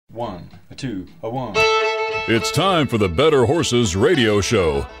One, a two, a one. It's time for the Better Horses radio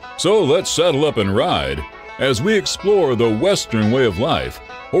show. So let's saddle up and ride as we explore the Western way of life,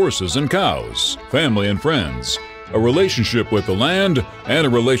 horses and cows, family and friends, a relationship with the land, and a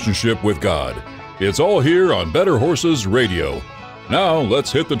relationship with God. It's all here on Better Horses Radio. Now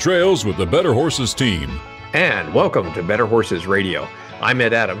let's hit the trails with the Better Horses team. And welcome to Better Horses Radio. I'm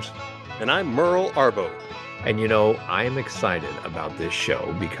Ed Adams. And I'm Merle Arbo. And you know, I'm excited about this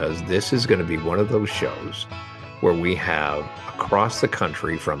show because this is going to be one of those shows where we have across the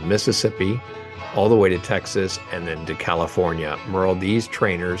country from Mississippi all the way to Texas and then to California. Merle, these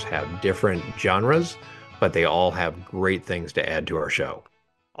trainers have different genres, but they all have great things to add to our show.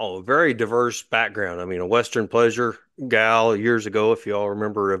 Oh, a very diverse background. I mean, a Western pleasure gal years ago, if you all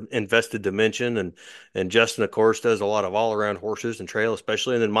remember, Invested Dimension, and Justin, of course, does a lot of all-around horses and trail,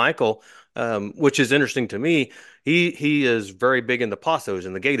 especially. And then Michael, which is interesting to me, he is very big into passos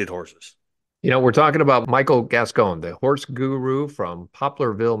and the gaited horses. You know, we're talking about Michael Gascon, the horse guru from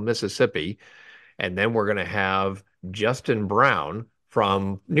Poplarville, Mississippi. And then we're going to have Justin Brown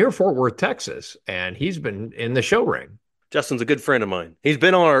from near Fort Worth, Texas. And he's been in the show ring. Justin's a good friend of mine. He's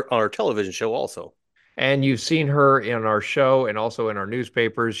been on our television show also. And you've seen her in our show and also in our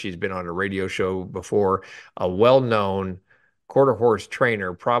newspapers. She's been on a radio show before. A well-known quarter horse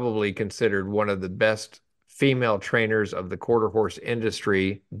trainer, probably considered one of the best female trainers of the quarter horse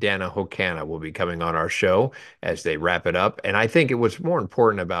industry. Dana Hokana will be coming on our show as they wrap it up. And I think what's more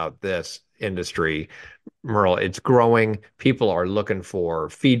important about this industry, Merle, it's growing. People are looking for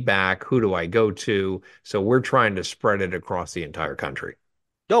feedback. Who do I go to? So we're trying to spread it across the entire country.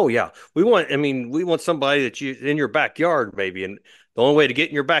 Oh yeah. We want somebody that you in your backyard, maybe. And the only way to get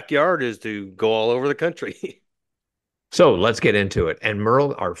in your backyard is to go all over the country. So let's get into it. And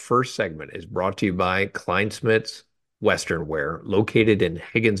Merle, our first segment is brought to you by Kleinsmith's Western Wear, located in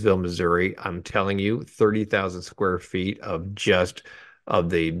Higginsville, Missouri. I'm telling you, 30,000 square feet of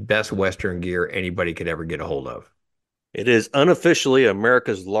the best Western gear anybody could ever get a hold of. It is unofficially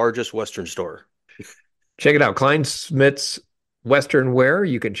America's largest Western store. Check it out. Kleinsmith's Western Wear.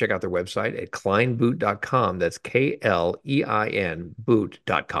 You can check out their website at kleinboot.com. That's KLEIN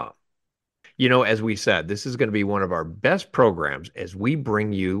boot.com. You know, as we said, this is going to be one of our best programs as we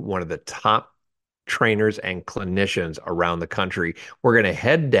bring you one of the top trainers and clinicians around the country. We're going to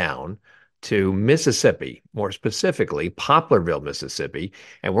head down to Mississippi, more specifically Poplarville, Mississippi,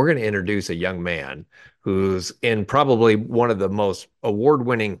 and we're going to introduce a young man who's in probably one of the most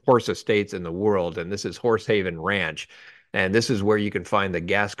award-winning horse estates in the world, and this is Horsehaven Ranch, and this is where you can find the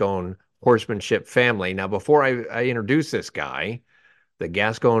Gascon horsemanship family. Now, before I introduce this guy, the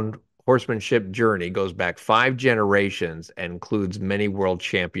Gascon horsemanship journey goes back 5 generations and includes many world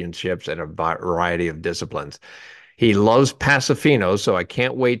championships and a variety of disciplines. He loves Pasafinos, so I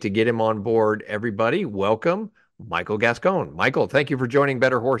can't wait to get him on board. Everybody, welcome Michael Gascon. Michael, thank you for joining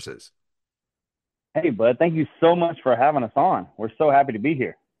Better Horses. Hey, bud. Thank you so much for having us on. We're so happy to be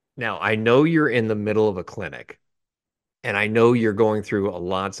here. Now, I know you're in the middle of a clinic, and I know you're going through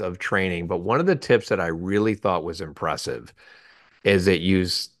lots of training, but one of the tips that I really thought was impressive is that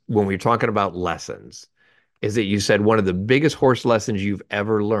when we're talking about lessons, is that you said one of the biggest horse lessons you've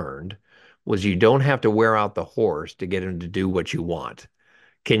ever learned was you don't have to wear out the horse to get him to do what you want.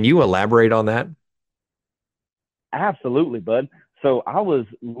 Can you elaborate on that? Absolutely, bud. So I was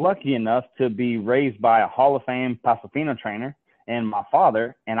lucky enough to be raised by a Hall of Fame Pasafino trainer and my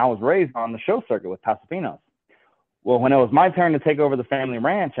father, and I was raised on the show circuit with Pasafinos. Well, when it was my turn to take over the family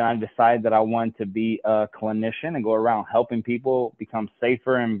ranch, and I decided that I wanted to be a clinician and go around helping people become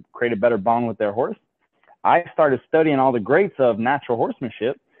safer and create a better bond with their horse, I started studying all the greats of natural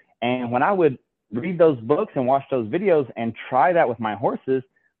horsemanship. And when I would read those books and watch those videos and try that with my horses,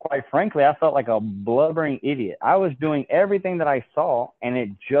 quite frankly, I felt like a blubbering idiot. I was doing everything that I saw, and it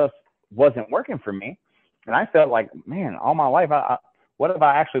just wasn't working for me. And I felt like, man, all my life, what have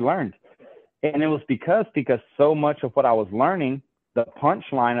I actually learned? And it was because so much of what I was learning, the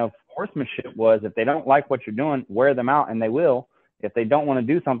punchline of horsemanship was, if they don't like what you're doing, wear them out, and they will. If they don't want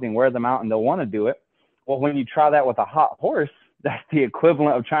to do something, wear them out, and they'll want to do it. Well, when you try that with a hot horse, that's the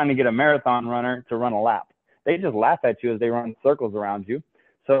equivalent of trying to get a marathon runner to run a lap. They just laugh at you as they run circles around you.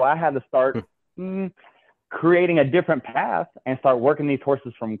 So I had to start creating a different path and start working these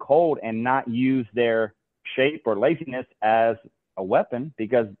horses from cold and not use their shape or laziness as a weapon,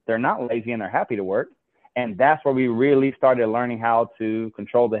 because they're not lazy and they're happy to work. And that's where we really started learning how to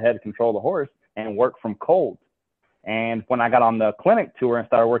control the head, control the horse, and work from cold. And when I got on the clinic tour and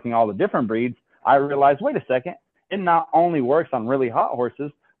started working all the different breeds, I realized, wait a second, it not only works on really hot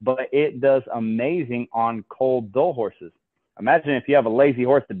horses, but it does amazing on cold, dull horses. Imagine if you have a lazy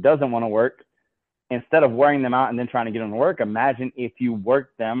horse that doesn't want to work, instead of wearing them out and then trying to get them to work, imagine if you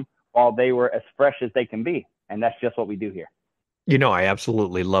worked them while they were as fresh as they can be. And that's just what we do here. I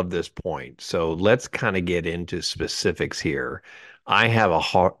absolutely love this point. So let's kind of get into specifics here. I have a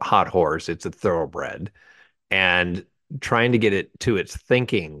hot horse. It's a thoroughbred, and trying to get it to its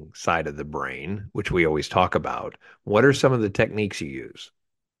thinking side of the brain, which we always talk about. What are some of the techniques you use?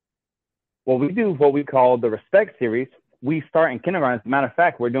 Well, we do what we call the Respect series. We start in kindergarten. As a matter of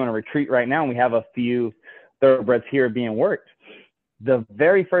fact, we're doing a retreat right now, and we have a few thoroughbreds here being worked. The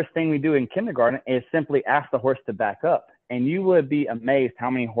very first thing we do in kindergarten is simply ask the horse to back up. And you would be amazed how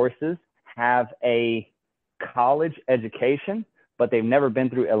many horses have a college education, but they've never been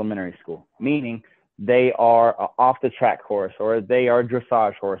through elementary school, meaning they are an off-the-track horse, or they are a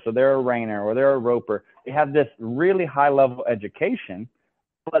dressage horse, or they're a reiner, or they're a roper. They have this really high-level education,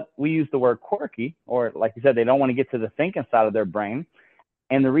 but we use the word quirky, or like you said, they don't want to get to the thinking side of their brain.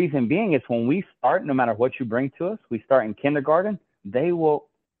 And the reason being is when we start, no matter what you bring to us, we start in kindergarten, they will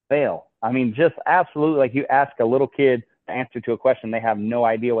fail. I mean, just absolutely, like you ask a little kid to answer to a question, they have no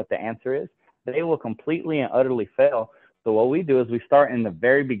idea what the answer is. They will completely and utterly fail. So what we do is we start in the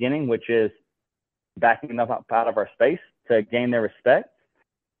very beginning, which is backing them up out of our space to gain their respect.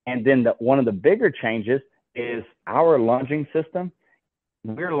 And then one of the bigger changes is our lunging system.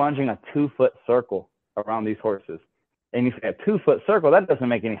 We're lunging a 2-foot circle around these horses. And you say a 2-foot circle, that doesn't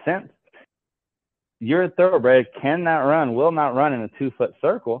make any sense. Your thoroughbred cannot run, will not run in a 2-foot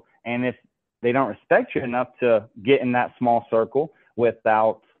circle. And if they don't respect you enough to get in that small circle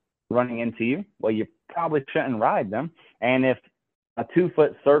without running into you, well, you probably shouldn't ride them. And if a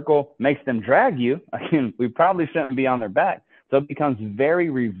 2-foot circle makes them drag you, again, we probably shouldn't be on their back. So it becomes very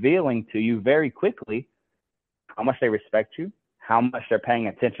revealing to you very quickly how much they respect you, how much they're paying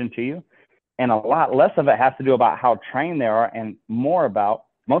attention to you. And a lot less of it has to do about how trained they are, and more about,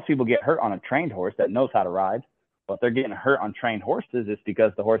 most people get hurt on a trained horse that knows how to ride. But they're getting hurt on trained horses is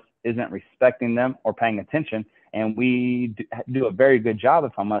because the horse isn't respecting them or paying attention. And we do a very good job,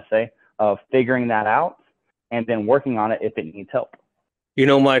 if I must say, of figuring that out and then working on it if it needs help.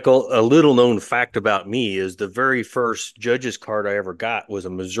 Michael, a little known fact about me is the very first judge's card I ever got was a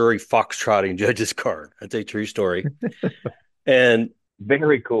Missouri foxtrotting judge's card. That's a true story. And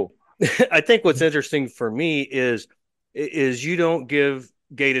very cool. I think what's interesting for me is you don't give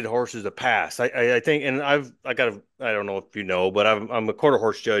gaited horses a pass. I think, and I don't know if you know, but I'm a quarter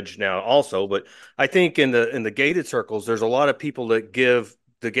horse judge now also, but I think in the gaited circles, there's a lot of people that give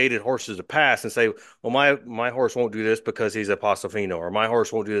the gaited horses a pass and say, well, my horse won't do this because he's a Pasofino, or my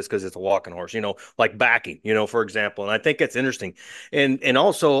horse won't do this because it's a walking horse, like backing, for example. And I think that's interesting. And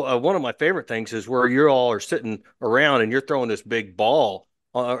also one of my favorite things is where you all are sitting around and you're throwing this big ball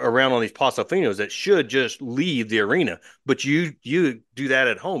around on these Pasofinos that should just leave the arena, but you do that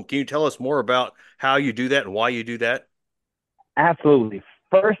at home. Can you tell us more about how you do that and why you do that? Absolutely.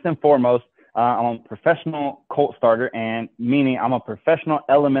 First and foremost, I'm a professional colt starter, and meaning I'm a professional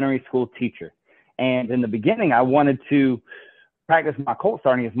elementary school teacher. And in the beginning, I wanted to practice my colt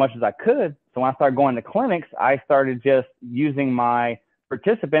starting as much as I could. So when I started going to clinics, I started just using my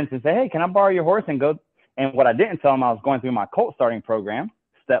participants and say, hey, can I borrow your horse and go? And what I didn't tell them, I was going through my colt starting program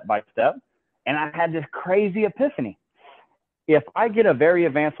step by step. And I had this crazy epiphany. If I get a very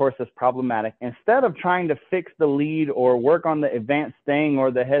advanced horse that's problematic, instead of trying to fix the lead or work on the advanced thing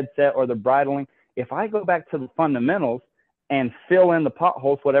or the headset or the bridling, if I go back to the fundamentals and fill in the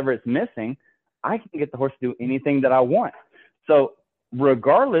potholes, whatever it's missing, I can get the horse to do anything that I want. So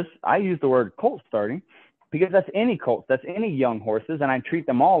regardless, I use the word colt starting because that's any colts, that's any young horses, and I treat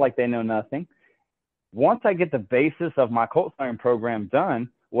them all like they know nothing. Once I get the basis of my colt starting program done,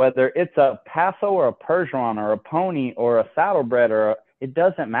 whether it's a Paso or a Percheron or a pony or a saddlebred it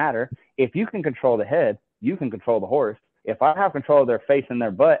doesn't matter. If you can control the head, you can control the horse. If I have control of their face and their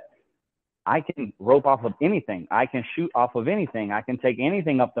butt, I can rope off of anything. I can shoot off of anything. I can take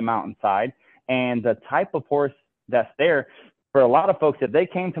anything up the mountainside. And the type of horse that's there, for a lot of folks, if they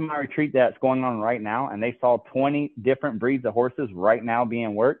came to my retreat that's going on right now and they saw 20 different breeds of horses right now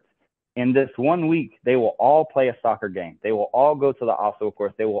being worked, in this 1 week, they will all play a soccer game. They will all go to the obstacle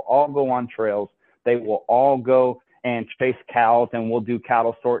course. They will all go on trails. They will all go and chase cows, and we'll do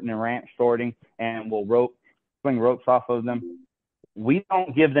cattle sorting and ranch sorting, and we'll swing ropes off of them. We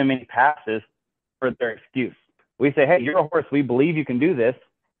don't give them any passes for their excuse. We say, hey, you're a horse. We believe you can do this.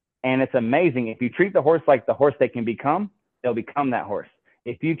 And it's amazing. If you treat the horse like the horse they can become, they'll become that horse.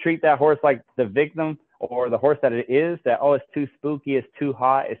 If you treat that horse like the victim or the horse that it is, that, oh, it's too spooky, it's too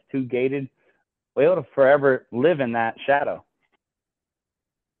hot, it's too gated, well, it'll forever live in that shadow.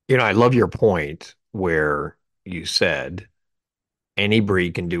 I love your point where you said Any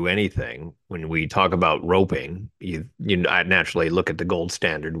breed can do anything. When we talk about roping, I naturally look at the gold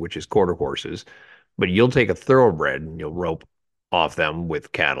standard, which is quarter horses, but you'll take a thoroughbred and you'll rope off them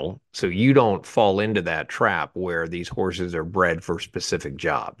with cattle. So you don't fall into that trap where these horses are bred for specific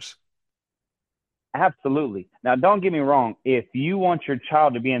jobs. Absolutely. Now, don't get me wrong. If you want your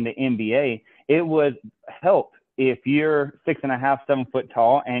child to be in the NBA, it would help if you're 6.5, 7 foot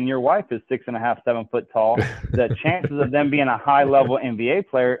tall and your wife is 6.5, 7 foot tall. The chances of them being a high level NBA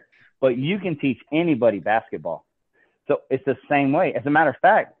player, but you can teach anybody basketball. So it's the same way. As a matter of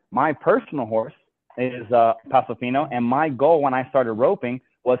fact, my personal horse is Paso Fino, and my goal when I started roping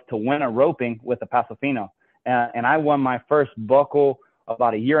was to win a roping with a Paso Fino. And I won my first buckle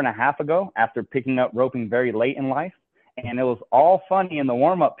about a year and a half ago after picking up roping very late in life. And it was all funny in the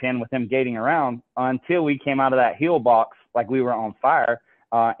warm-up pen with him gating around until we came out of that heel box like we were on fire,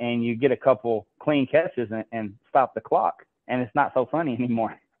 and you get a couple clean catches and stop the clock. And it's not so funny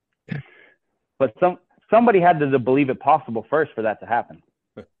anymore. But somebody had to believe it possible first for that to happen.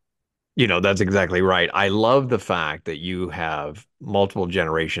 That's exactly right. I love the fact that you have multiple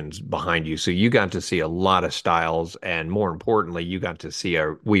generations behind you. So you got to see a lot of styles, and more importantly, you got to see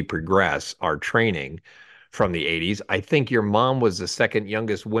we progress our training from the 80s. I think your mom was the second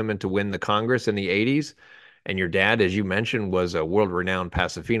youngest woman to win the Congress in the 80s. And your dad, as you mentioned, was a world-renowned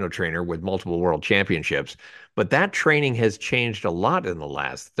Paso Fino trainer with multiple world championships. But that training has changed a lot in the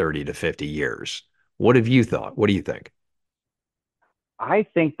last 30 to 50 years. What have you thought? What do you think? I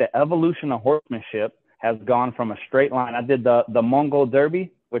think the evolution of horsemanship has gone from a straight line. I did the Mongol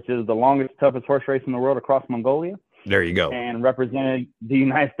Derby, which is the longest, toughest horse race in the world across Mongolia. There you go. And represented the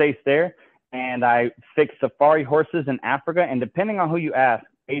United States there. And I fixed safari horses in Africa. And depending on who you ask,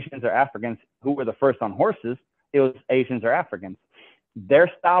 Asians or Africans, who were the first on horses, it was Asians or Africans.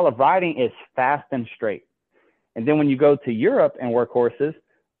 Their style of riding is fast and straight. And then when you go to Europe and work horses,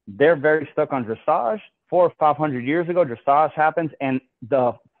 they're very stuck on dressage. 400 or 500 years ago, dressage happens, and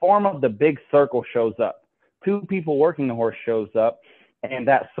the form of the big circle shows up. Two people working the horse shows up, and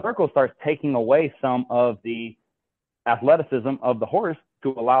that circle starts taking away some of the athleticism of the horse to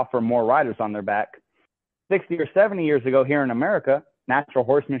allow for more riders on their back. 60 or 70 years ago here in America, natural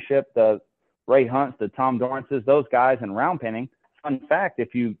horsemanship, the Ray Hunts, the Tom Dorrances, those guys, and round penning. Fun fact,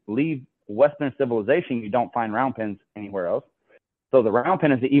 if you leave Western civilization, you don't find round pens anywhere else. So the round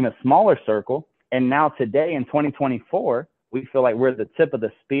pen is an even smaller circle. And now today in 2024, we feel like we're the tip of the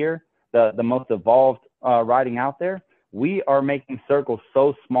spear, the most evolved riding out there. We are making circles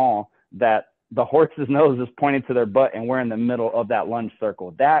so small that the horse's nose is pointed to their butt and we're in the middle of that lunge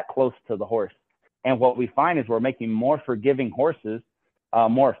circle, that close to the horse. And what we find is we're making more forgiving horses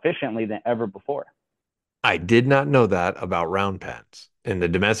more efficiently than ever before. I did not know that about round pens. In the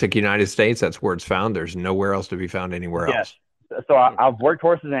domestic United States, that's where it's found. There's nowhere else to be found anywhere else. So I've worked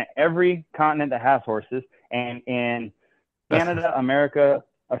horses in every continent that has horses, and in Canada, America,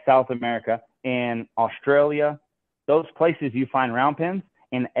 South America, in Australia, those places you find round pens.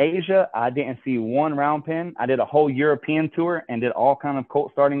 In Asia, I didn't see one round pen. I did a whole European tour and did all kind of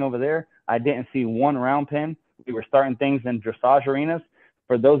colt starting over there. I didn't see one round pen. We were starting things in dressage arenas.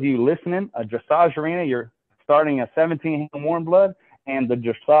 For those of you listening, a dressage arena, you're starting a 17-hand warm blood, and the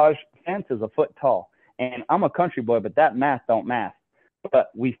dressage fence is a foot tall. And I'm a country boy, but that math don't math. But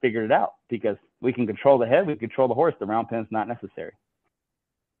we figured it out because we can control the head, we control the horse. The round pen's not necessary.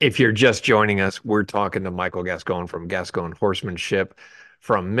 If you're just joining us, we're talking to Michael Gascon from Gascon Horsemanship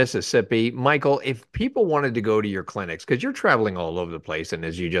from Mississippi. Michael, if people wanted to go to your clinics, because you're traveling all over the place, and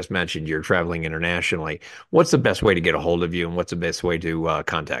as you just mentioned, you're traveling internationally, what's the best way to get a hold of you, and what's the best way to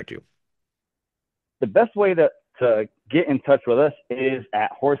contact you? The best way to get in touch with us is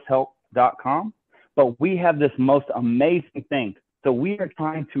at horsehelp.com. But we have this most amazing thing. So we are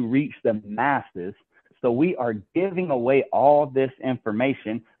trying to reach the masses. So we are giving away all this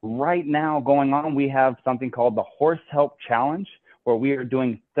information. Right now going on, we have something called the Horse Help Challenge, where we are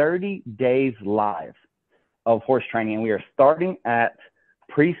doing 30 days live of horse training. And we are starting at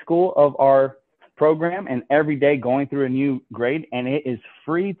preschool of our program and every day going through a new grade. And it is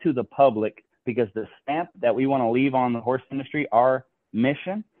free to the public because the stamp that we want to leave on the horse industry, our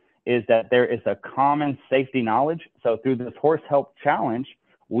mission, is that there is a common safety knowledge. So through this Horse Help Challenge,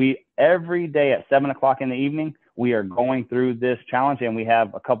 we every day at 7 o'clock in the evening, we are going through this challenge, and we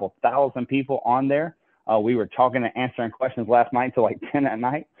have a couple thousand people on there. We were talking and answering questions last night till like 10 at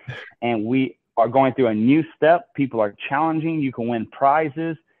night, and we are going through a new step. People are challenging. You can win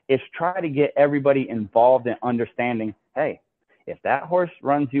prizes. It's try to get everybody involved in understanding, hey, if that horse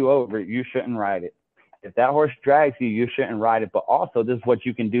runs you over, you shouldn't ride it. If that horse drags you, you shouldn't ride it. But also, this is what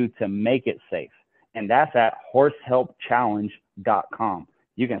you can do to make it safe. And that's at horsehelpchallenge.com. horsehelp.com.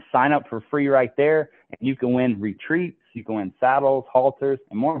 You can sign up for free right there, and you can win retreats, you can win saddles, halters,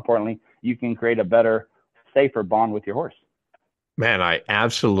 and more importantly, you can create a better, safer bond with your horse. Man, I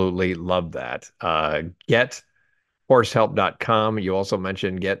absolutely love that. Get horsehelp.com. You also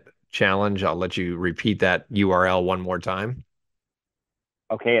mentioned Get Challenge. I'll let you repeat that URL one more time.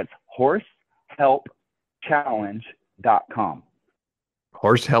 Okay, it's horsehelpchallenge.com.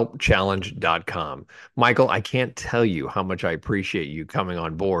 horsehelpchallenge.com. Michael, I can't tell you how much I appreciate you coming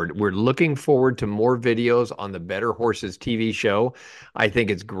on board. We're looking forward to more videos on the Better Horses TV show. I think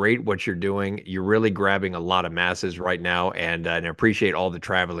it's great what you're doing. You're really grabbing a lot of masses right now, and I appreciate all the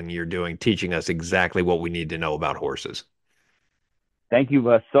traveling you're doing, teaching us exactly what we need to know about horses. Thank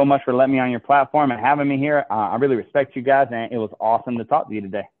you so much for letting me on your platform and having me here. I really respect you guys, and it was awesome to talk to you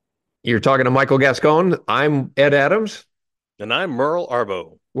today. You're talking to Michael Gascon. I'm Ed Adams. And I'm Merle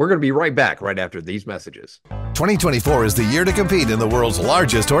Arbo. We're going to be right back right after these messages. 2024 is the year to compete in the world's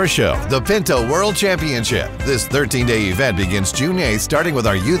largest horse show, the Pinto World Championship. This 13-day event begins June 8th, starting with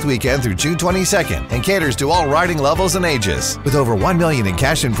our youth weekend through June 22nd, and caters to all riding levels and ages. With over $1 million in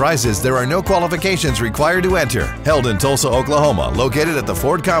cash and prizes, there are no qualifications required to enter. Held in Tulsa, Oklahoma, located at the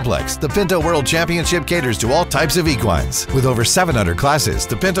Ford Complex, the Pinto World Championship caters to all types of equines. With over 700 classes,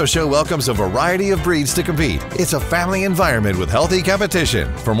 the Pinto Show welcomes a variety of breeds to compete. It's a family environment with healthy competition.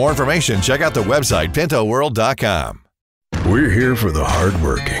 For more information, check out the website pintoworld.com. We're here for the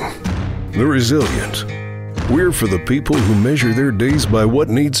hardworking, the resilient. We're for the people who measure their days by what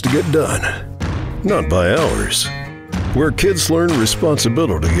needs to get done, not by hours. Where kids learn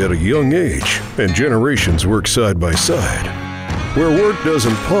responsibility at a young age and generations work side by side. Where work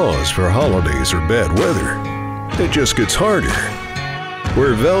doesn't pause for holidays or bad weather. It just gets harder.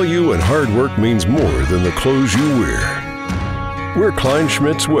 Where value and hard work means more than the clothes you wear. We're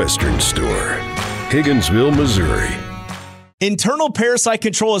Kleinschmidt's Western Store, Higginsville, Missouri. Internal parasite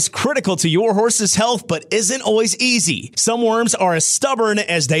control is critical to your horse's health, but isn't always easy. Some worms are as stubborn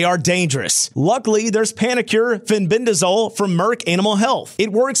as they are dangerous. Luckily, there's Panacur Fenbendazole from Merck Animal Health.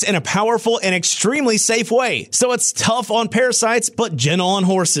 It works in a powerful and extremely safe way, so it's tough on parasites but gentle on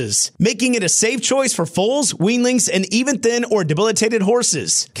horses, making it a safe choice for foals, weanlings, and even thin or debilitated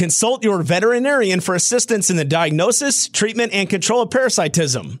horses. Consult your veterinarian for assistance in the diagnosis, treatment, and control of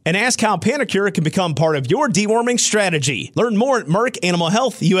parasitism, and ask how Panacur can become part of your deworming strategy. Learn more at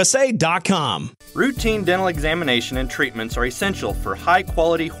MerckAnimalHealthUSA.com. Routine dental examination and treatments are essential for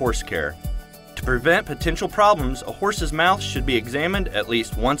high-quality horse care. To prevent potential problems, a horse's mouth should be examined at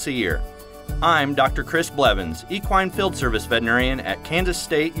least once a year. I'm Dr. Chris Blevins, Equine Field Service Veterinarian at Kansas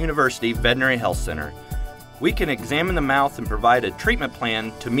State University Veterinary Health Center. We can examine the mouth and provide a treatment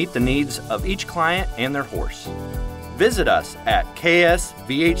plan to meet the needs of each client and their horse. Visit us at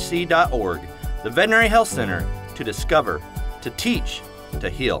ksvhc.org, the Veterinary Health Center, to discover, to teach, to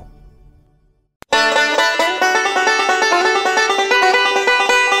heal.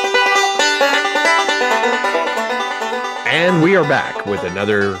 And we are back with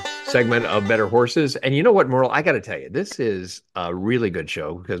another segment of Better Horses. And you know what, Merle? I got to tell you, this is a really good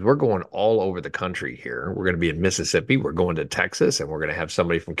show because we're going all over the country here. We're going to be in Mississippi. We're going to Texas, and we're going to have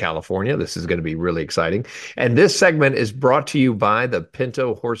somebody from California. This is going to be really exciting. And this segment is brought to you by the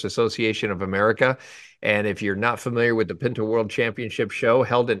Pinto Horse Association of America. And if you're not familiar with the Pinto World Championship show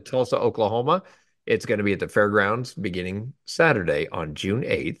held in Tulsa, Oklahoma, it's going to be at the fairgrounds beginning Saturday on June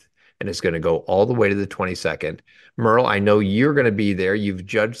 8th. And it's going to go all the way to the 22nd. Merle, I know you're going to be there. You've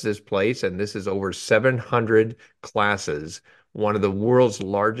judged this place, and this is over 700 classes, one of the world's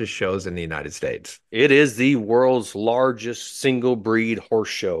largest shows in the United States. It is the world's largest single breed horse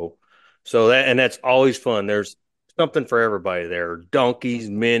show. So that's always fun. There's something for everybody there. Donkeys,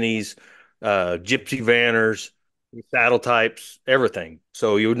 minis, gypsy vanners, saddle types, everything.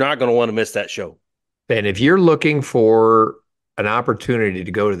 So you're not going to want to miss that show. And if you're looking for an opportunity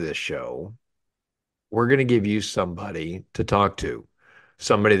to go to this show, we're going to give you somebody to talk to,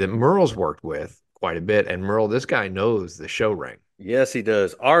 somebody that Merle's worked with quite a bit. And Merle, this guy knows the show ring. Yes, he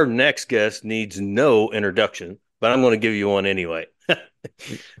does. Our next guest needs no introduction, but I'm going to give you one anyway.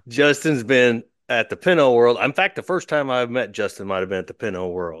 Justin's been at the Pinto World. In fact, the first time I've met Justin might have been at the Pinto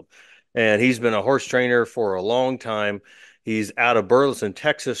World. And he's been a horse trainer for a long time. He's out of Burleson,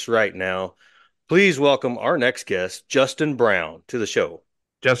 Texas right now. Please welcome our next guest, Justin Brown, to the show.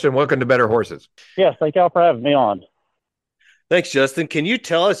 Justin, welcome to Better Horses. Yes, thank y'all for having me on. Thanks, Justin. Can you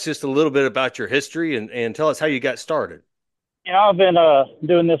tell us just a little bit about your history and tell us how you got started? You know, I've been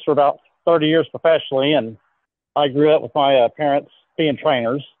doing this for about 30 years professionally, and I grew up with my parents being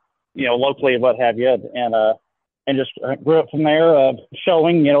trainers, you know, locally and what have you, and just grew up from there,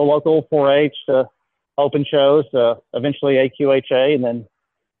 showing, you know, local 4-H to open shows, eventually AQHA and then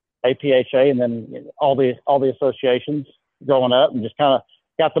APHA and then all the associations growing up, and just kind of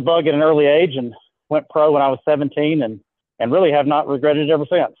got the bug at an early age and went pro when I was 17 and really have not regretted it ever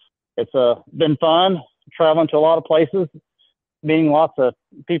since. It's been fun traveling to a lot of places, meeting lots of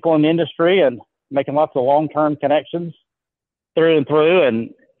people in the industry and making lots of long-term connections through and through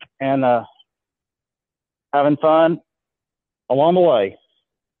and having fun along the way.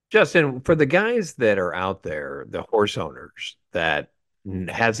 Justin, for the guys that are out there, the horse owners that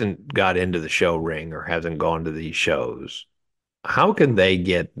hasn't got into the show ring or hasn't gone to these shows, how can they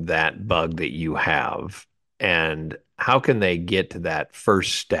get that bug that you have? And how can they get to that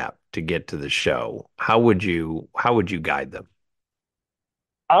first step to get to the show? How would you guide them?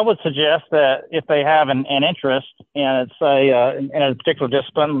 I would suggest that if they have an interest in, say, in a particular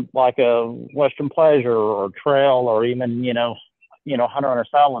discipline, like a Western pleasure or trail, or even, hunter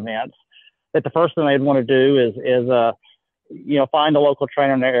style events, that the first thing they'd want to do is find a local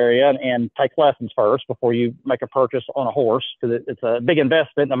trainer in their area and take lessons first before you make a purchase on a horse, because it's a big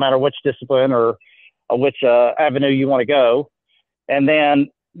investment no matter which discipline or which avenue you want to go. And then,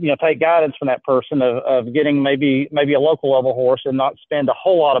 take guidance from that person of getting maybe a local level horse and not spend a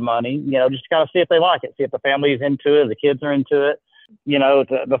whole lot of money, just to kind of see if they like it, see if the family is into it, the kids are into it,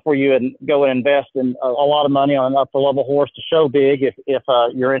 before you go and invest in a lot of money on an upper level horse to show big if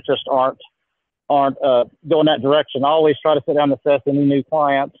your interests aren't going that direction. I always try to sit down and assess any new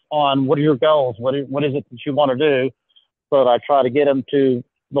clients on what are your goals, what is it that you want to do, so that I try to get them to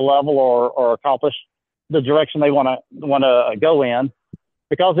the level or accomplish the direction they want to go in.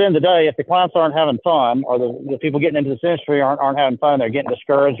 Because at the end of the day, if the clients aren't having fun, or the people getting into this industry aren't having fun, they're getting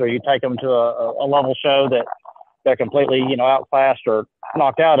discouraged, or you take them to a level show that they're completely, outclassed or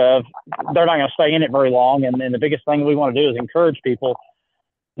knocked out of, they're not going to stay in it very long. And the biggest thing we want to do is encourage people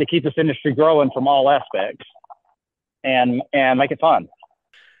to keep this industry growing from all aspects and make it fun.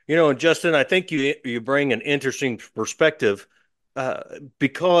 Justin, I think you bring an interesting perspective.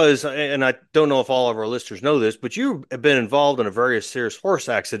 Because, and I don't know if all of our listeners know this, but you have been involved in a very serious horse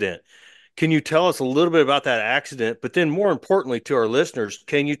accident. Can you tell us a little bit about that accident? But then more importantly to our listeners,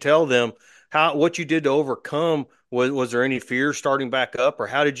 can you tell them what you did to overcome? Was there any fear starting back up, or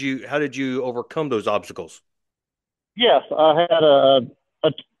how did you overcome those obstacles? Yes, I had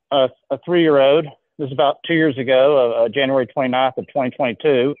a 3-year-old. This is about 2 years ago, January 29th of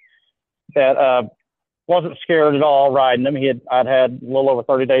 2022, that wasn't scared at all riding him. I'd had a little over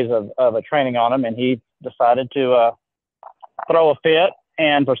 30 days of a training on him, and he decided to throw a fit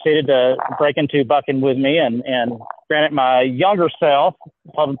and proceeded to break into bucking with me. And granted, my younger self,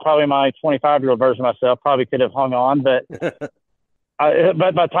 probably my 25-year-old version of myself, probably could have hung on, but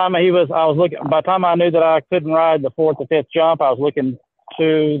but by the time by the time I knew that I couldn't ride the 4th or 5th jump, I was looking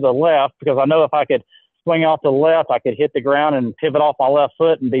to the left, because I know if I could swing off to the left, I could hit the ground and pivot off my left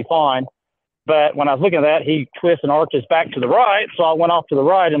foot and be fine. But when I was looking at that, he twists and arches back to the right. So I went off to the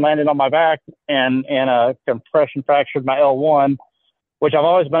right and landed on my back and compression fractured my L1, which I've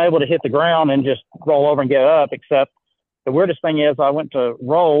always been able to hit the ground and just roll over and get up. Except the weirdest thing is I went to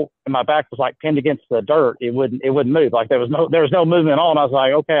roll and my back was like pinned against the dirt. It wouldn't move. Like there was no movement on. I was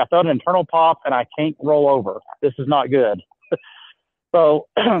like, okay, I felt an internal pop and I can't roll over. This is not good. So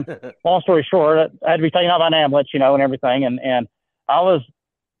long story short, I had to be taken out by an ambulance, and everything. And I was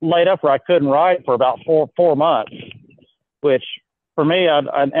laid up where I couldn't ride for about four months, which for me,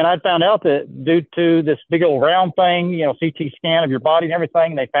 I'd found out that due to this big old round thing, CT scan of your body and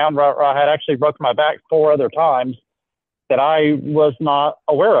everything, they found where I had actually broken my back 4 other times that I was not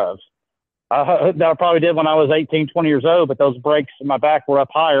aware of. That I probably did when I was 18, 20 years old, but those breaks in my back were up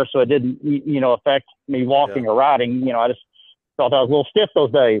higher, so it didn't, affect me walking or riding. I just felt I was a little stiff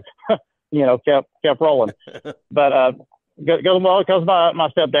those days, kept rolling. But because my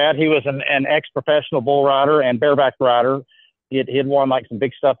stepdad, he was an ex-professional bull rider and bareback rider. He'd won like some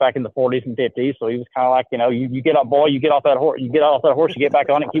big stuff back in the 40s and 50s. So he was kind of like, you get up, boy, you get off that horse, you get back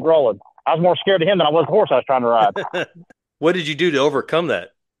on it, and keep rolling. I was more scared of him than I was the horse I was trying to ride. What did you do to overcome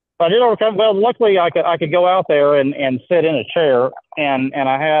that? I did overcome. Well, luckily I could go out there and sit in a chair, and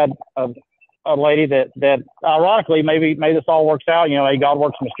I had a lady that ironically, maybe this all works out. God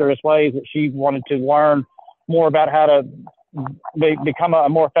works in mysterious ways, that she wanted to learn more about how to become a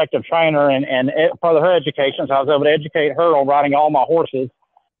more effective trainer and further her education. So I was able to educate her on riding all my horses,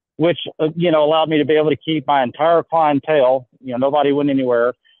 which, allowed me to be able to keep my entire clientele. Nobody went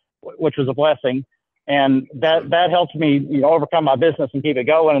anywhere, which was a blessing. And that helped me, overcome my business and keep it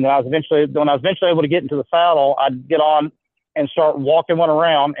going. And then when I was eventually able to get into the saddle, I'd get on and start walking one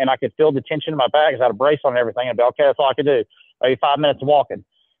around, and I could feel the tension in my back because I had a brace on and everything. I'd be, okay, that's all I could do. Maybe 5 minutes of walking.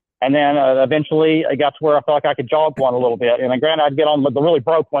 And then eventually it got to where I felt like I could jog one a little bit. And then granted, I'd get on the really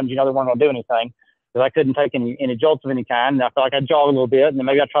broke ones, they weren't going to do anything because I couldn't take any jolts of any kind. And I felt like I'd jog a little bit. And then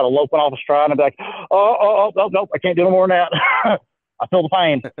maybe I'd try to lope one off a stride and I'd be like, nope, I can't do no more than that. I feel the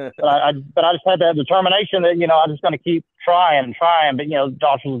pain. But I just had that determination that, I'm just going to keep trying and trying. But,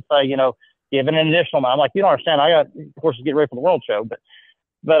 doctors would say, give it an additional amount. I'm like, you don't understand. I got horses getting ready for the world show.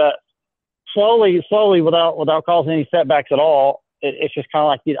 But slowly, without causing any setbacks at all, it's just kind of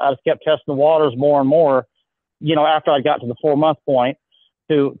like I just kept testing the waters more and more, after I got to the 4-month point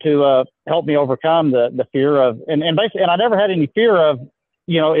to help me overcome the fear of, and basically, and I never had any fear of,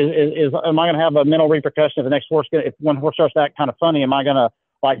 am I going to have a mental repercussion if the next horse, if one horse starts to act kind of funny, am I going to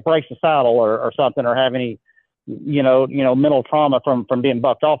like break the saddle or something, or have any, mental trauma from being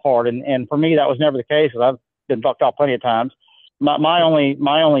bucked off hard. And for me, that was never the case. I've been bucked off plenty of times. My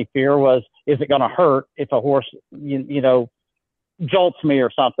only fear was, is it going to hurt if a horse, jolts me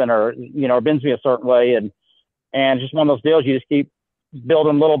or something, or bends me a certain way, and just one of those deals you just keep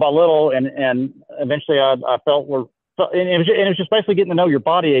building little by little, and eventually I felt it was just basically getting to know your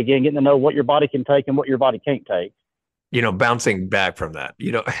body again, getting to know what your body can take and what your body can't take. Bouncing back from that,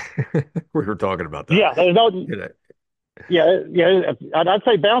 we were talking about that. Yeah, there's no. Yeah, I'd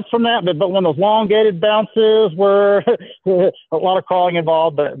say bounce from that, but one of those elongated bounces where a lot of crawling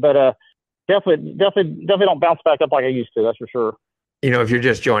involved, but definitely don't bounce back up like I used to. That's for sure. If you're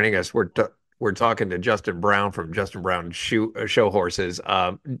just joining us, we're talking to Justin Brown from Justin Brown Show Horses.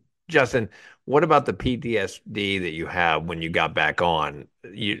 Justin, what about the PTSD that you have when you got back on?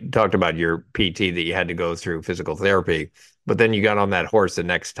 You talked about your PT that you had to go through physical therapy, but then you got on that horse the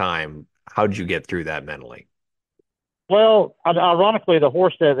next time. How'd you get through that mentally? Well, ironically, the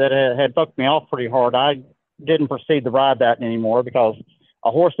horse that had bucked me off pretty hard, I didn't proceed to ride that anymore, because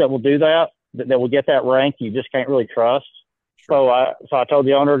a horse that will do that will get that rank, you just can't really trust. So I told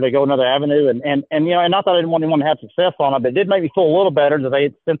the owner to go another avenue, and not that I didn't want anyone to have success on it, but it did make me feel a little better that they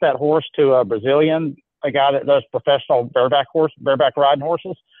had sent that horse to a Brazilian, a guy that does professional bareback riding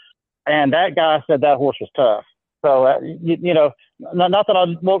horses. And that guy said that horse was tough. So, not that I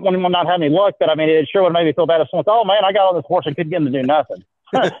wouldn't not have any luck, but I mean, it sure would have made me feel bad if someone said, oh man, I got on this horse and couldn't get him to do nothing.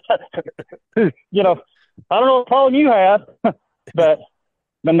 I don't know what problem you had, but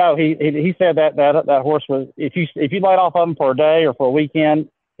no, he said that horse was, if you laid off of him for a day or for a weekend,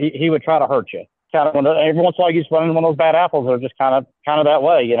 he would try to hurt you. Kind of every once in a while you just run into one of those bad apples that are just kind of that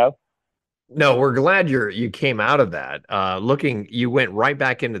way, No, we're glad you came out of that. You went right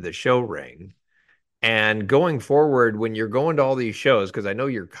back into the show ring, and going forward, when you're going to all these shows, because I know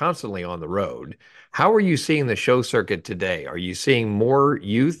you're constantly on the road, how are you seeing the show circuit today? Are you seeing more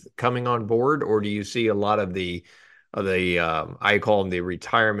youth coming on board, or do you see a lot of the I call them the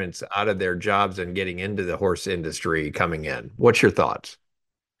retirements out of their jobs and getting into the horse industry coming in? What's your thoughts?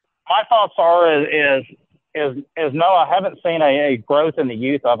 My thoughts are no, I haven't seen a growth in the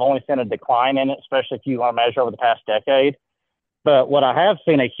youth. I've only seen a decline in it, especially if you want to measure over the past decade. But what I have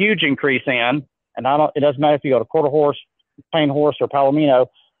seen a huge increase in, and it doesn't matter if you go to quarter horse, plain horse, or palomino,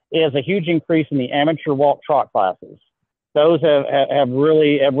 is a huge increase in the amateur walk trot classes. Those have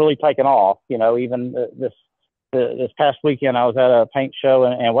really taken off. Even this past weekend, I was at a paint show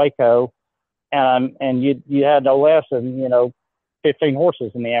in Waco, and you had no less than 15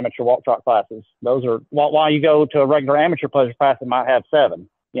 horses in the amateur walk trot classes. Those are while you go to a regular amateur pleasure class, it might have 7,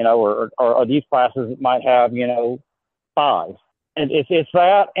 or these classes it might have 5. And it's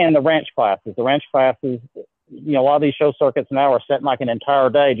that and the ranch classes. The ranch classes, a lot of these show circuits now are setting like an entire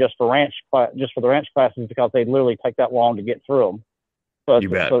day just for the ranch classes, because they literally take that long to get through them. So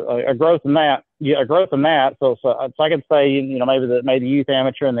a growth in that. Yeah, a growth in that. So I can say, maybe the youth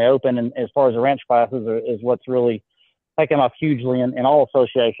amateur and the open, and as far as the ranch classes is what's really taken off hugely in all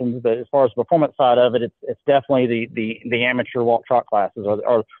associations. But as far as the performance side of it, it's definitely the amateur walk trot classes,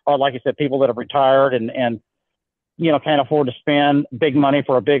 or like you said, people that have retired and can't afford to spend big money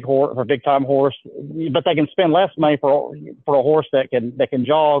for a big horse, for a big time horse, but they can spend less money for a horse that can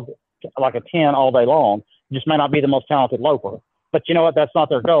jog like a 10 all day long. Just may not be the most talented loper. But you know what? That's not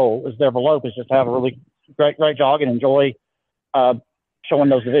their goal. Is their lope is just to have a really great jog and enjoy showing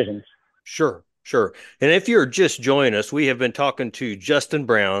those divisions. Sure. And if you're just joining us, we have been talking to Justin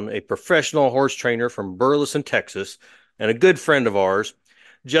Brown, a professional horse trainer from Burleson, Texas, and a good friend of ours.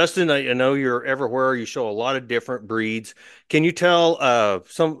 Justin, I know you're everywhere. You show a lot of different breeds. Can you tell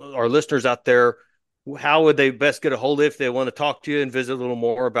some of our listeners out there, how would they best get a hold of you if they want to talk to you and visit a little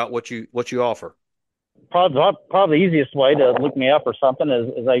more about what you offer? Probably the easiest way to look me up or something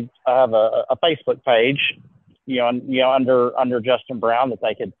is I have a Facebook page, under Justin Brown that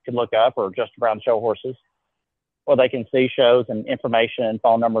they could look up, or Justin Brown Show Horses. where they can see shows and information and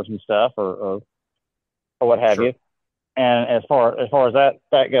phone numbers and stuff, or what have you. And as far as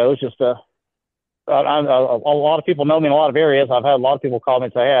that goes, just a lot of people know me in a lot of areas. I've had a lot of people call me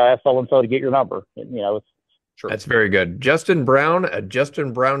and say, "Hey, I asked so and so to get your number." And, it's That's very good. Justin Brown at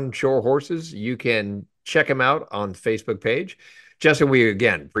Justin Brown Shore Horses. You can check him out on Facebook page. Justin, we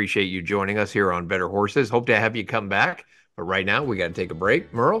again appreciate you joining us here on Better Horses. Hope to have you come back. But right now, we got to take a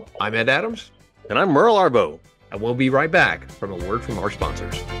break. Merle, I'm Ed Adams. And I'm Merle Arbo. And we'll be right back from a word from our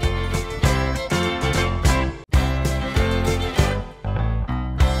sponsors.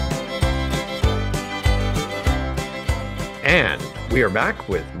 And we are back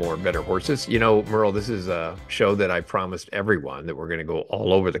with more Better Horses. Merle, this is a show that I promised everyone that we're going to go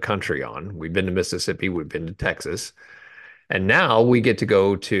all over the country on. We've been to Mississippi, we've been to Texas, and now we get to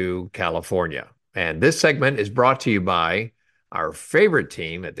go to California. And this segment is brought to you by our favorite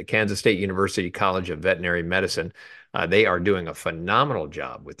team at the Kansas State University College of Veterinary Medicine. They are doing a phenomenal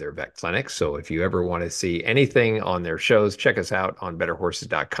job with their vet clinics. So if you ever want to see anything on their shows, check us out on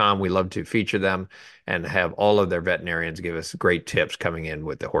betterhorses.com. We love to feature them and have all of their veterinarians give us great tips coming in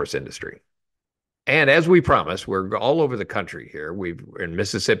with the horse industry. And as we promised, we're all over the country here. We're in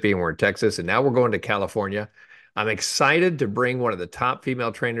Mississippi and we're in Texas, and now we're going to California. I'm excited to bring one of the top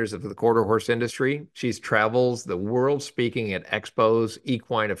female trainers of the quarter horse industry. She travels the world speaking at expos,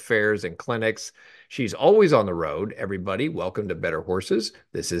 equine affairs, and clinics. She's always on the road. Everybody, welcome to Better Horses.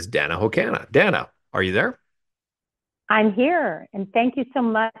 This is Dana Hokana. Dana, are you there? I'm here, and thank you so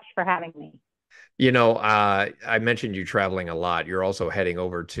much for having me. I mentioned you traveling a lot. You're also heading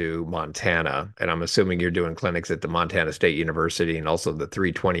over to Montana, and I'm assuming you're doing clinics at the Montana State University and also the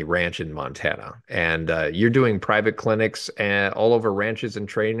 320 Ranch in Montana. And you're doing private clinics all over ranches and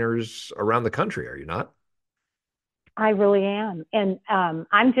trainers around the country, are you not? I really am. And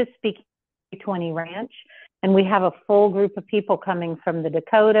I'm just speaking at 320 Ranch, and we have a full group of people coming from the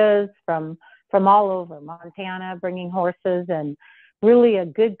Dakotas, from all over Montana, bringing horses, and really a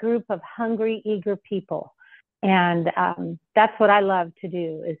good group of hungry, eager people. And that's what I love to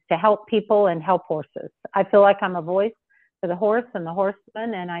do, is to help people and help horses. I feel like I'm a voice for the horse and the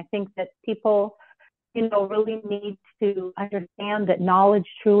horseman. And I think that people, really need to understand that knowledge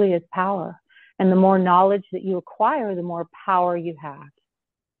truly is power. And the more knowledge that you acquire, the more power you have.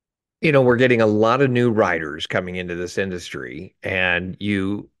 We're getting a lot of new riders coming into this industry, and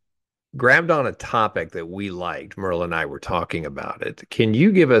you grabbed on a topic that we liked. Merle and I were talking about it. Can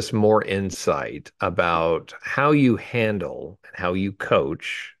you give us more insight about how you handle and how you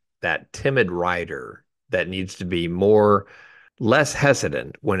coach that timid rider that needs to be less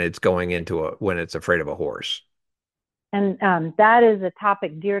hesitant when it's when it's afraid of a horse? And that is a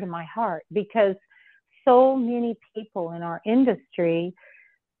topic dear to my heart, because so many people in our industry,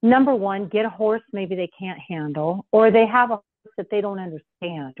 number one, get a horse maybe they can't handle, or they have a that they don't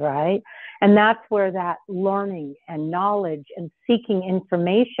understand, right? And that's where that learning and knowledge and seeking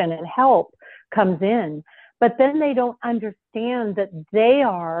information and help comes in. But then they don't understand that they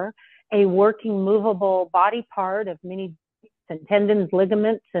are a working, movable body part of many and tendons,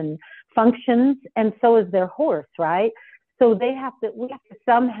 ligaments, and functions, and so is their horse, right? So we have to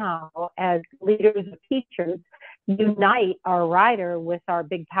somehow, as leaders or teachers, unite our rider with our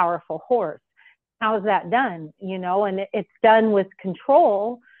big, powerful horse. How's that done? And it's done with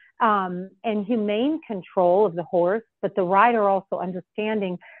control and humane control of the horse, but the rider also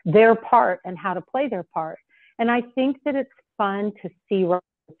understanding their part and how to play their part. And I think that it's fun to see riders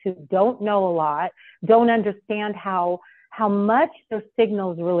who don't know a lot, don't understand how much their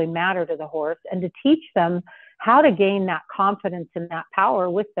signals really matter to the horse, and to teach them how to gain that confidence and that power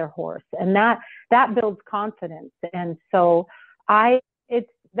with their horse. And that builds confidence. And so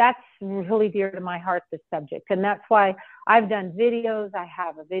that's really dear to my heart, this subject. And that's why I've done videos. I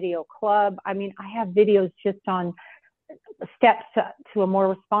have a video club. I have videos just on steps to a more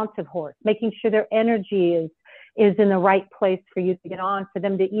responsive horse, making sure their energy is in the right place for you to get on, for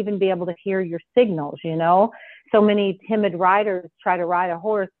them to even be able to hear your signals. So many timid riders try to ride a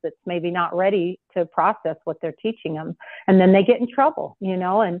horse that's maybe not ready to process what they're teaching them. And then they get in trouble,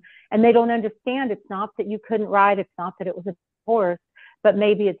 and they don't understand. It's not that you couldn't ride. It's not that it was a horse, but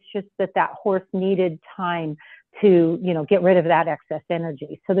maybe it's just that horse needed time to, get rid of that excess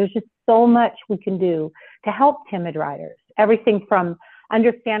energy. So there's just so much we can do to help timid riders. Everything from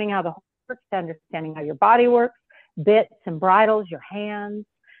understanding how the horse works to understanding how your body works, bits and bridles, your hands,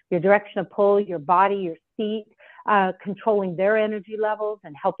 your direction of pull, your body, your seat, controlling their energy levels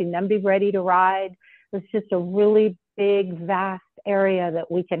and helping them be ready to ride. It's just a really big, vast area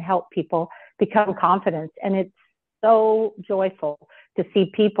that we can help people become confident. And it's so joyful to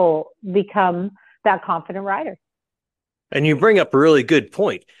see people become that confident rider. And you bring up a really good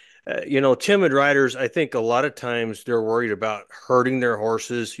point. Timid riders, I think a lot of times they're worried about hurting their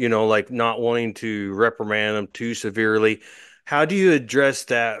horses, like not wanting to reprimand them too severely. How do you address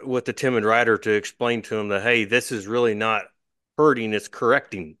that with the timid rider to explain to them that, hey, this is really not hurting, it's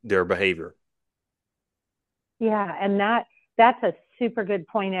correcting their behavior? Yeah, and that's a super good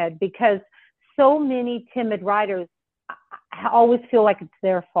point, Ed, because so many timid riders always feel like it's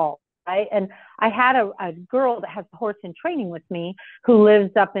their fault, right? And I had a girl that has a horse in training with me who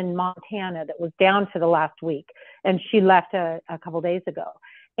lives up in Montana that was down for the last week, and she left a couple days ago.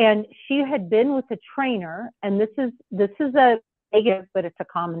 And she had been with a trainer, and this is a negative, but it's a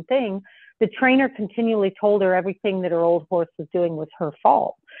common thing. The trainer continually told her everything that her old horse was doing was her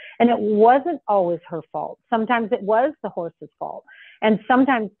fault. And it wasn't always her fault. Sometimes it was the horse's fault. And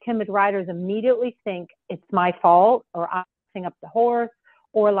sometimes timid riders immediately think it's my fault, or I'm messing up the horse,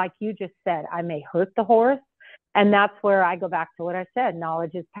 or like you just said, I may hurt the horse. And that's where I go back to what I said,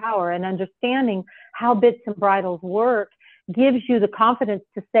 knowledge is power, and understanding how bits and bridles work gives you the confidence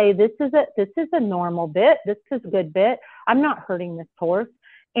to say, this is a normal bit. This is a good bit. I'm not hurting this horse.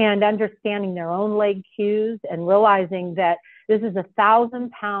 And understanding their own leg cues and realizing that this is a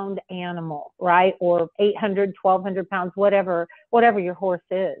 1,000-pound animal, right? Or 800, 1,200 pounds, whatever your horse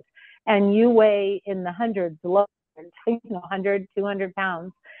is. And you weigh in the hundreds, 100, 200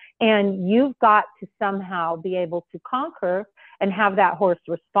 pounds. And you've got to somehow be able to conquer and have that horse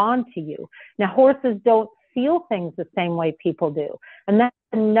respond to you. Now, horses don't feel things the same way people do. And that's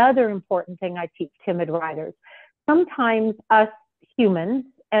another important thing I teach timid riders. Sometimes us humans,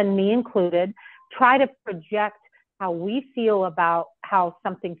 and me included, try to project how we feel about how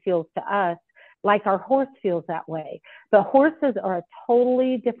something feels to us, like our horse feels that way. But horses are a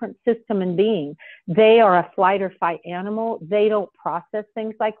totally different system and being. They are a flight or fight animal. They don't process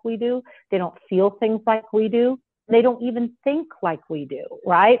things like we do. They don't feel things like we do. They don't even think like we do,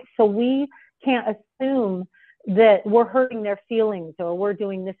 right? So we can't assume that we're hurting their feelings or we're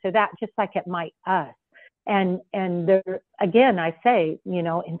doing this or that, just like it might us. And there, again, I say,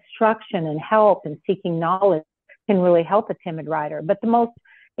 instruction and help and seeking knowledge can really help a timid rider. But the most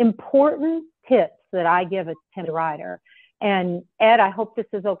important tips that I give a timid rider, and Ed, I hope this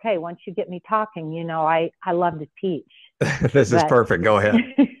is okay. Once you get me talking, I love to teach. This is perfect. Go ahead.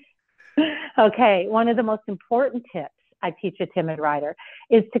 Okay. One of the most important tips I teach a timid rider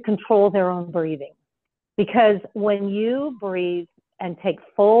is to control their own breathing. Because when you breathe and take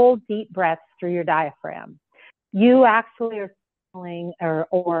full deep breaths through your diaphragm, you actually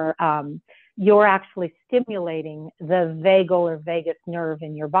are you're actually stimulating the vagal or vagus nerve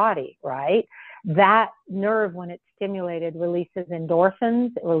in your body, right? That nerve, when it's stimulated, releases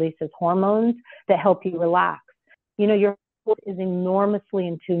endorphins, it releases hormones that help you relax. Your horse is enormously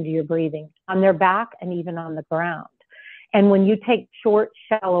in tune to your breathing on their back and even on the ground. And when you take short,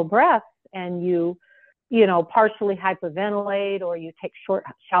 shallow breaths and you partially hyperventilate, or you take short,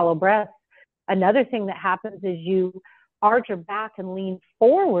 shallow breaths, another thing that happens is you arch your back and lean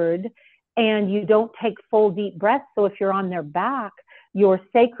forward, and you don't take full deep breaths. So if you're on their back, your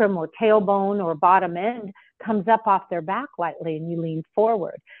sacrum or tailbone or bottom end comes up off their back lightly, and you lean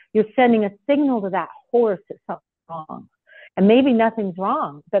forward. You're sending a signal to that horse that something's wrong. And maybe nothing's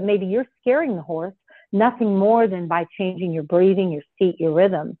wrong, but maybe you're scaring the horse, nothing more than by changing your breathing, your seat, your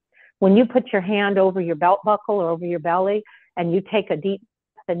rhythm. When you put your hand over your belt buckle or over your belly and you take a deep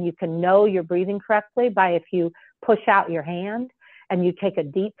breath, and you can know you're breathing correctly by if you push out your hand and you take a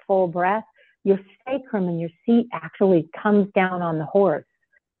deep, full breath, your sacrum and your seat actually comes down on the horse.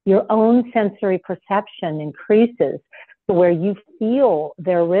 Your own sensory perception increases to where you feel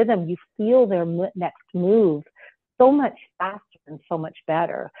their rhythm, you feel their next move so much faster and so much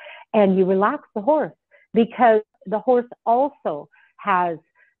better. And you relax the horse, because the horse also has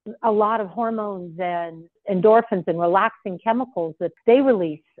a lot of hormones and endorphins and relaxing chemicals that they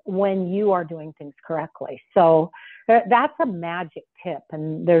release when you are doing things correctly. So that's a magic tip,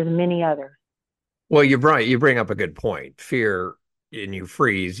 and there's many others. Well, you bring up a good point. Fear, and you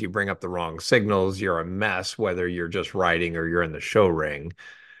freeze, you bring up the wrong signals, you're a mess, whether you're just riding or you're in the show ring.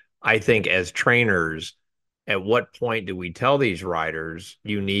 I think as trainers, at what point do we tell these riders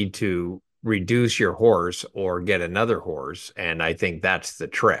you need to reduce your horse or get another horse? And I think that's the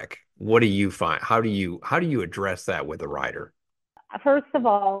trick. What do you find? How do you address that with a rider? First of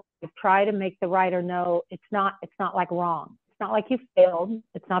all, try to make the rider know it's not like wrong. It's not like you failed.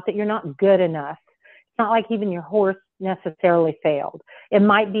 It's not that you're not good enough. It's not like even your horse necessarily failed. It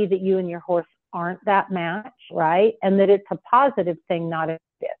might be that you and your horse aren't that match, right? And that it's a positive thing, not a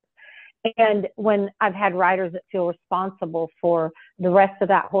negative. And when I've had riders that feel responsible for the rest of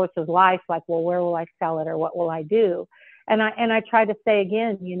that horse's life, like, well, where will I sell it, or what will I do? And I try to say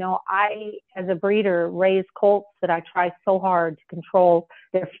again, I, as a breeder, raise colts that I try so hard to control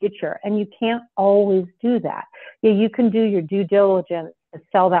their future. And you can't always do that. Yeah, you can do your due diligence to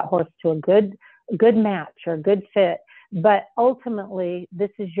sell that horse to a good match or a good fit. But ultimately,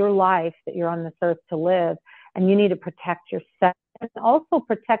 this is your life that you're on this earth to live. And you need to protect yourself and also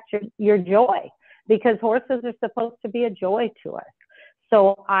protect your joy, because horses are supposed to be a joy to us.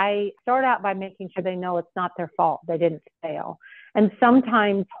 So I start out by making sure they know it's not their fault. They didn't fail. And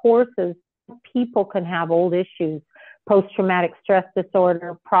sometimes people can have old issues, post-traumatic stress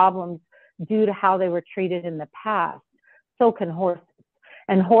disorder, problems due to how they were treated in the past. So can horses.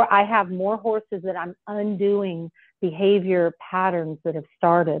 And I have more horses that I'm undoing behavior patterns that have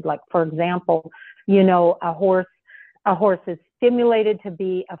started. Like, for example, a horse is stimulated to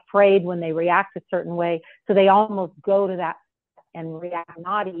be afraid when they react a certain way. So they almost go to that and react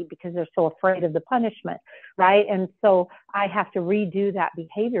naughty because they're so afraid of the punishment, right? And so I have to redo that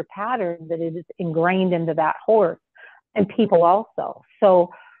behavior pattern that is ingrained into that horse, and people also.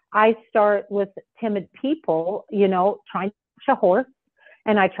 So I start with timid people, trying to teach a horse,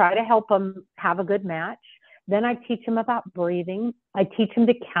 and I try to help them have a good match. Then I teach them about breathing. I teach them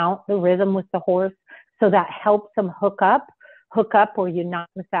to count the rhythm with the horse, so that helps them hook up or unite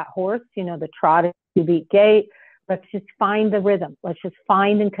with that horse, the trot, you beat gait. Let's just find the rhythm. Let's just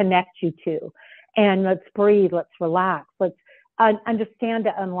find and connect you two. And let's breathe. Let's relax. Let's understand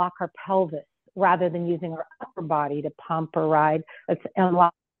to unlock our pelvis rather than using our upper body to pump or ride. Let's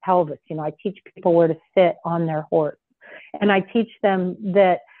unlock pelvis. I teach people where to sit on their horse. And I teach them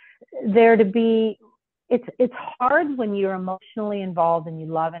that it's hard when you're emotionally involved and you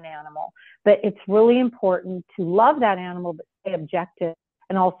love an animal, but it's really important to love that animal, but stay objective.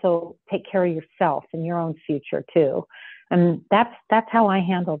 And also take care of yourself and your own future too. And that's how I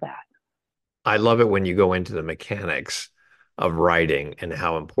handle that. I love it when you go into the mechanics of riding and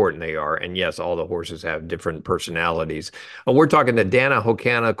how important they are. And yes, all the horses have different personalities. We're talking to Dana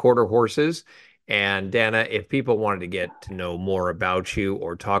Hokana Quarter Horses. And Dana, if people wanted to get to know more about you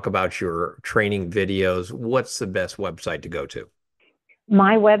or talk about your training videos, what's the best website to go to?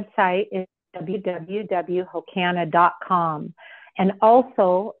 My website is www.hokana.com. And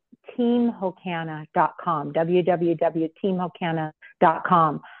also teamhokana.com,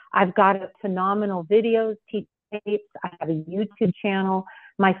 www.teamhokana.com. I've got phenomenal videos, teaching tapes. I have a YouTube channel.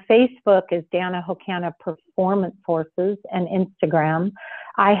 My Facebook is Dana Hokana Performance Horses, and Instagram.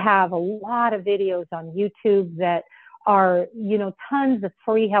 I have a lot of videos on YouTube that are, tons of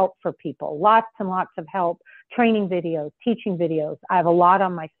free help for people, lots and lots of help, training videos, teaching videos. I have a lot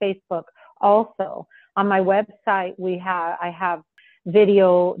on my Facebook also. On my website, I have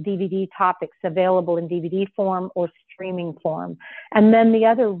video DVD topics available in DVD form or streaming form. And then the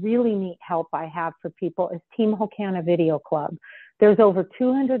other really neat help I have for people is Team Hokana Video Club. There's over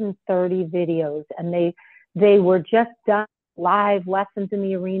 230 videos, and they were just done live lessons in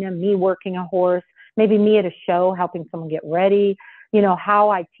the arena, me working a horse, maybe me at a show helping someone get ready, how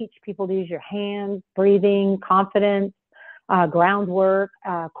I teach people to use your hands, breathing, confidence, groundwork,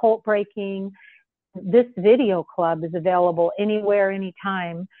 colt breaking. This video club is available anywhere,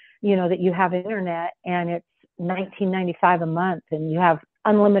 anytime, that you have internet, and it's $19.95 a month, and you have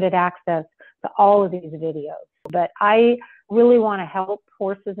unlimited access to all of these videos. But I really want to help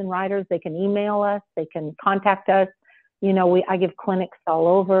horses and riders. They can email us, they can contact us. I give clinics all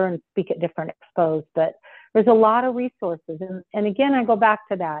over and speak at different expos, but there's a lot of resources. And again, I go back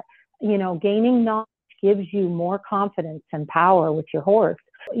to that, gaining knowledge gives you more confidence and power with your horse.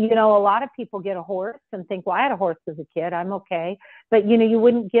 A lot of people get a horse and think, well, I had a horse as a kid, I'm okay. But, you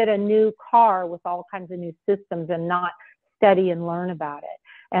wouldn't get a new car with all kinds of new systems and not study and learn about it.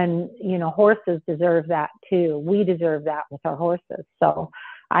 And, horses deserve that too. We deserve that with our horses. So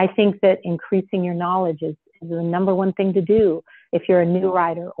I think that increasing your knowledge is the number one thing to do if you're a new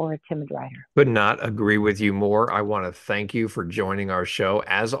rider or a timid rider. Could not agree with you more. I want to thank you for joining our show.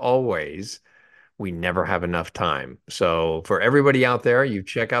 As always, we never have enough time. So for everybody out there, you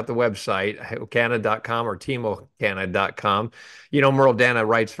check out the website, hokana.com or teamhokana.com. Merle, Dana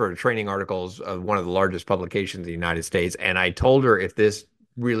writes for training articles of one of the largest publications in the United States. And I told her if this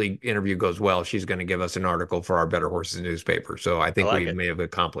really interview goes well, she's going to give us an article for our Better Horses newspaper. So I think we may have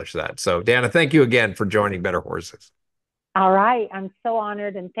accomplished that. So Dana, thank you again for joining Better Horses. All right. I'm so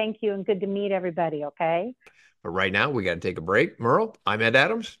honored, and thank you, and good to meet everybody. Okay. But right now we got to take a break. Merle, I'm Ed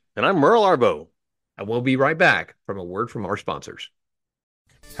Adams. And I'm Merle Arbo. And we'll be right back from a word from our sponsors.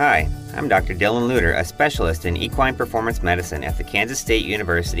 Hi, I'm Dr. Dylan Luter, a specialist in equine performance medicine at the Kansas State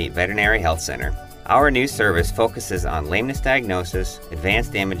University Veterinary Health Center. Our new service focuses on lameness diagnosis,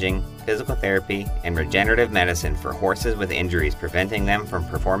 advanced imaging, physical therapy, and regenerative medicine for horses with injuries preventing them from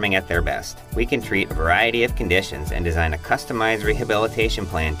performing at their best. We can treat a variety of conditions and design a customized rehabilitation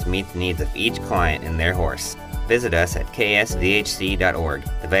plan to meet the needs of each client and their horse. Visit us at ksvhc.org,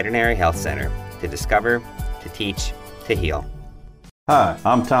 the Veterinary Health Center, to discover, to teach, to heal. Hi,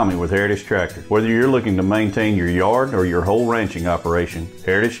 I'm Tommy with Heritage Tractor. Whether you're looking to maintain your yard or your whole ranching operation,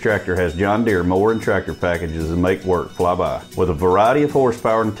 Heritage Tractor has John Deere mower and tractor packages that make work fly by. With a variety of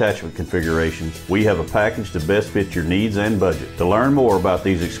horsepower and attachment configurations, we have a package to best fit your needs and budget. To learn more about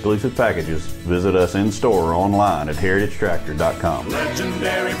these exclusive packages, visit us in store or online at heritagetractor.com.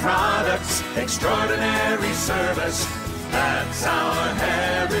 Legendary products, extraordinary service, that's our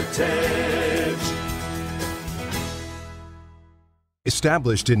heritage.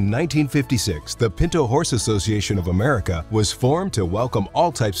 Established in 1956, the Pinto Horse Association of America was formed to welcome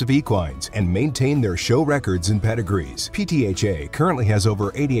all types of equines and maintain their show records and pedigrees. PTHA currently has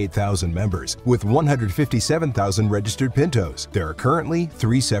over 88,000 members with 157,000 registered Pintos. There are currently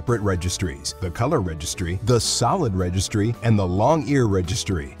 3 separate registries: the Color Registry, the Solid Registry, and the Long Ear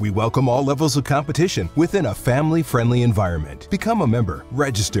Registry. We welcome all levels of competition within a family-friendly environment. Become a member,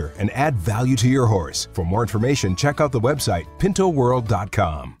 register, and add value to your horse. For more information, check out the website pintoworld.com.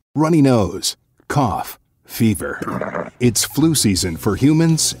 Runny nose, cough, fever. It's flu season for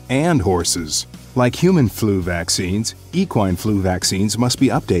humans and horses. Like human flu vaccines, equine flu vaccines must be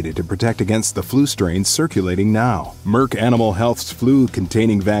updated to protect against the flu strains circulating now. Merck Animal Health's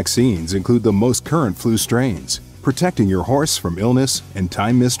flu-containing vaccines include the most current flu strains, protecting your horse from illness and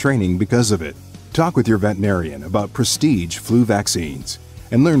time-missed training because of it. Talk with your veterinarian about Prestige flu vaccines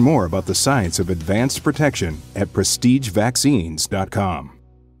and learn more about the science of advanced protection at prestigevaccines.com.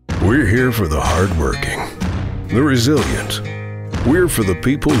 We're here for the hardworking, the resilient. We're for the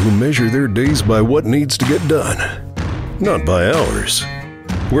people who measure their days by what needs to get done, not by hours.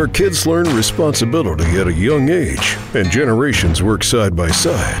 Where kids learn responsibility at a young age and generations work side by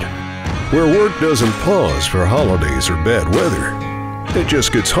side. Where work doesn't pause for holidays or bad weather. It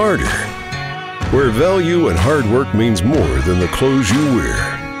just gets harder. Where value and hard work means more than the clothes you wear.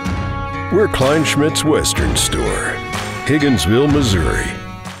 We're Kleinschmidt's Western Store, Higginsville, Missouri.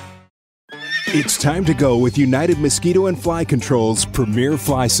 It's time to go with United Mosquito and Fly Control's premier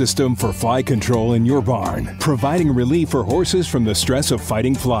fly system for fly control in your barn, providing relief for horses from the stress of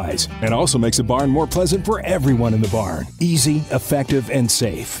fighting flies, and also makes a barn more pleasant for everyone in the barn. Easy, effective, and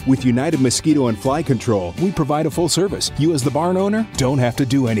safe. With United Mosquito and Fly Control, we provide a full service. You as the barn owner don't have to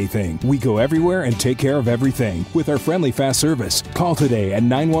do anything. We go everywhere and take care of everything with our friendly fast service. Call today at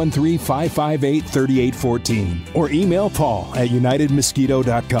 913-558-3814 or email Paul at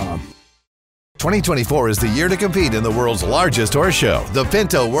unitedmosquito.com. 2024 is the year to compete in the world's largest horse show, the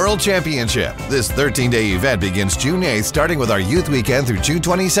Pinto World Championship. This 13-day event begins June 8th, starting with our youth weekend through June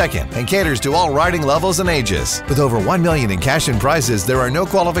 22nd, and caters to all riding levels and ages. With over $1 million in cash and prizes, there are no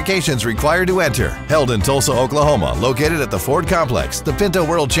qualifications required to enter. Held in Tulsa, Oklahoma, located at the Ford Complex, the Pinto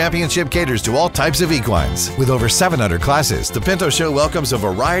World Championship caters to all types of equines. With over 700 classes, the Pinto Show welcomes a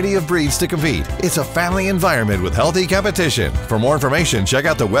variety of breeds to compete. It's a family environment with healthy competition. For more information, check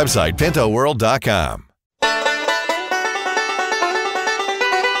out the website pintoworld.com. You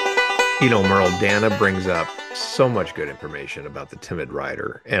know, Merle, Dana brings up so much good information about the timid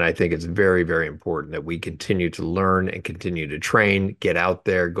rider. And I think it's very, very important that we continue to learn and continue to train, get out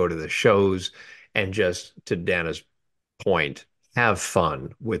there, go to the shows, and just, to Dana's point, have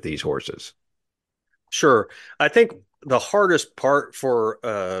fun with these horses. Sure. I think the hardest part for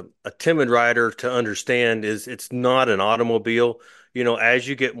a timid rider to understand is it's not an automobile. You know, as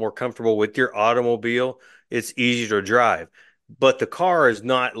you get more comfortable with your automobile, it's easier to drive. But the car is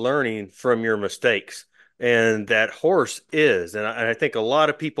not learning from your mistakes, and that horse is. And I think a lot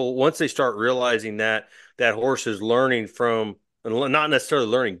of people, once they start realizing that that horse is learning from, not necessarily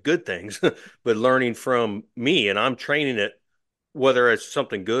learning good things, but learning from me, and I'm training it, whether it's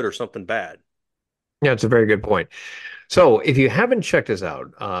something good or something bad. Yeah, it's a very good point. So if you haven't checked us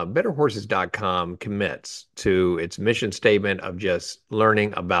out, betterhorses.com commits to its mission statement of just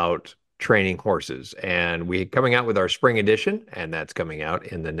learning about training horses. And we're coming out with our spring edition, and that's coming out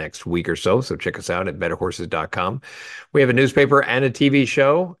in the next week or so. So check us out at betterhorses.com. We have a newspaper and a TV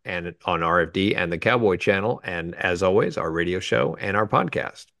show and on RFD and the Cowboy Channel. And as always, our radio show and our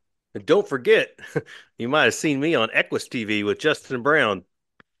podcast. And don't forget, you might have seen me on Equus TV with Justin Brown.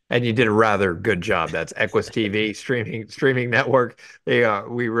 And you did a rather good job. That's Equus TV streaming network. We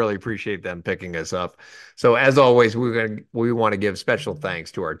really appreciate them picking us up. So as always, we want to give special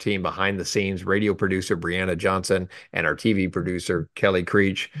thanks to our team behind the scenes, radio producer Brianna Johnson and our TV producer Kelly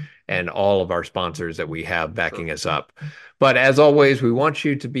Creech, and all of our sponsors that we have backing us up. But as always, we want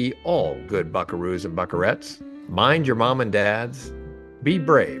you to be all good buckaroos and buckarettes. Mind your mom and dads. Be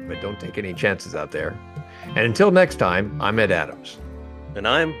brave, but don't take any chances out there. And until next time, I'm Ed Adams. And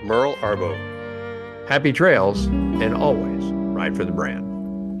I'm Merle Arbo. Happy trails, and always ride for the brand.